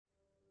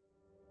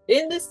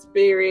In the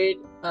spirit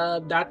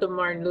of Dr.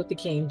 Martin Luther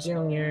King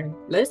Jr.,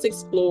 let's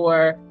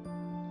explore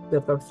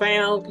the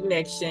profound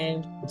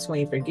connection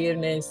between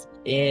forgiveness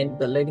and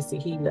the legacy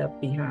he left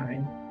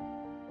behind.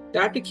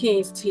 Dr.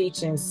 King's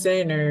teachings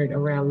centered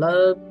around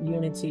love,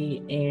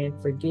 unity, and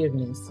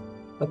forgiveness,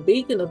 a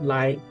beacon of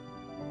light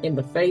in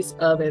the face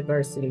of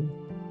adversity.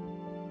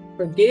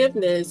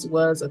 Forgiveness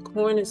was a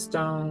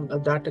cornerstone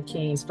of Dr.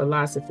 King's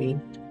philosophy.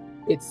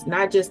 It's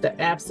not just the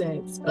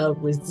absence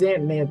of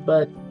resentment,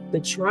 but the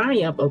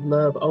triumph of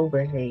love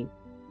over hate.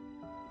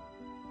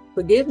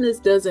 Forgiveness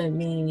doesn't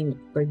mean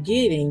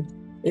forgetting,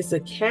 it's a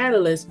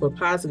catalyst for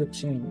positive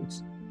change.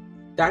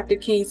 Dr.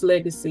 King's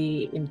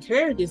legacy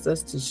encourages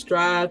us to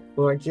strive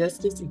for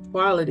justice,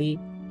 equality,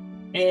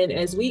 and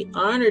as we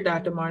honor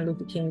Dr. Martin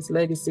Luther King's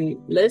legacy,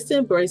 let's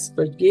embrace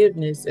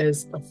forgiveness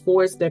as a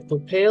force that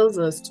propels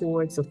us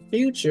towards a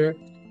future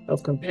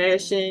of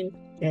compassion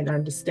and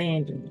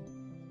understanding.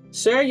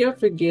 Share your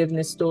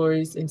forgiveness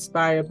stories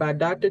inspired by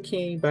Dr.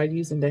 King by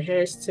using the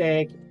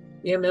hashtag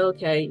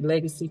MLK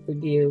Legacy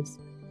Forgives.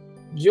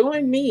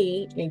 Join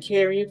me in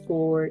carrying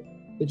forward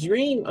the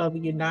dream of a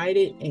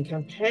united and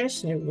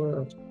compassionate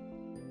world.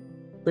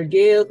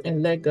 Forgive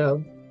and let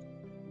go.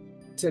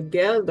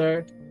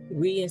 Together,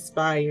 we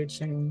inspire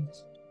change.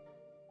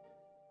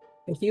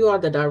 If you are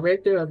the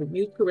director of a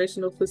youth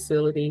correctional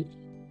facility,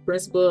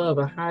 principal of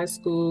a high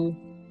school,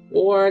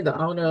 or the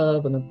owner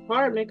of an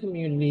apartment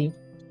community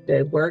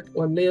that work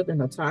or live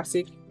in a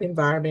toxic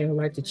environment and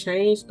would like to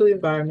change the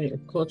environment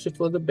and culture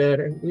for the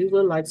better, we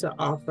would like to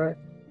offer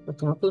a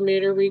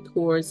complimentary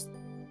course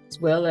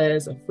as well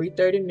as a free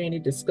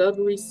 30-minute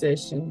discovery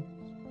session.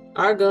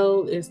 Our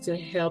goal is to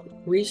help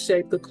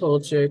reshape the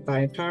culture by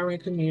empowering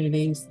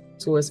communities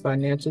towards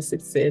financial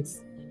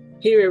success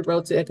here at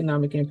Road to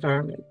Economic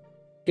Empowerment.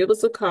 Give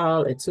us a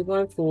call at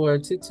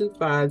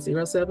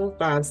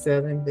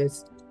 214-225-0757.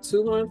 That's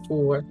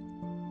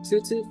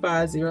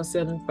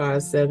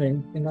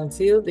 214-225-0757. And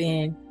until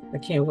then, I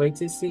can't wait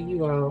to see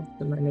you all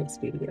in my next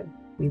video.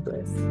 Be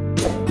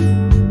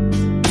blessed.